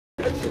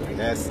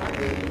Yes.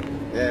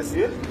 Yes.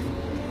 Yeah?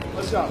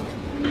 What's up?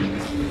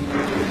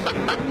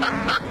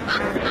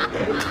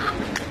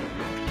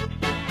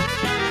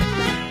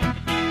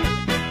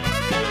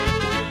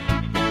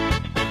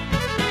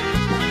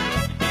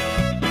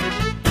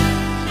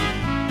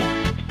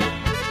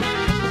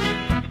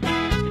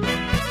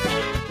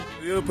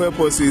 The real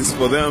purpose is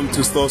for them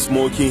to stop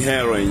smoking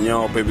heroin,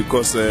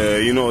 because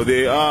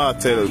they are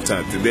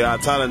talented. They are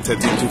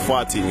talented into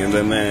fighting, and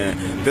then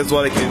that's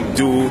what they can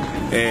do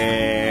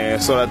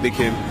so that they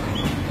can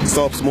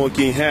stop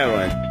smoking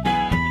heroin.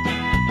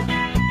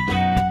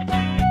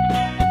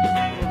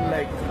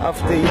 Like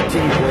after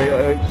eating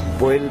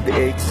boiled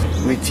eggs,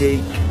 we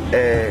take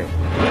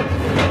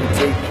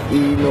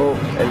Eno,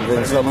 and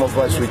then some of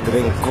us we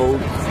drink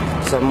Coke.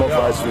 Some of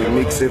us we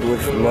mix it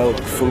with milk,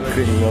 full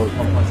cream milk.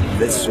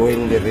 That's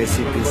when the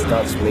recipe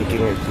starts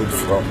making a good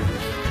froth.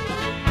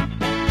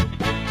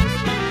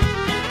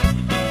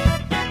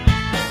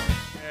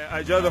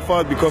 I judge the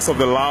fart because of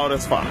the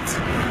loudest fart.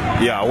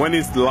 Yeah, when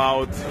it's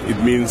loud, it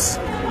means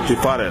he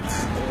farted.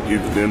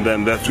 And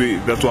then that's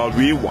what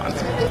we want.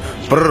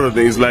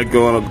 It's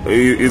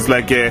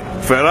like a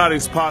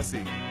Ferrari's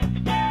passing.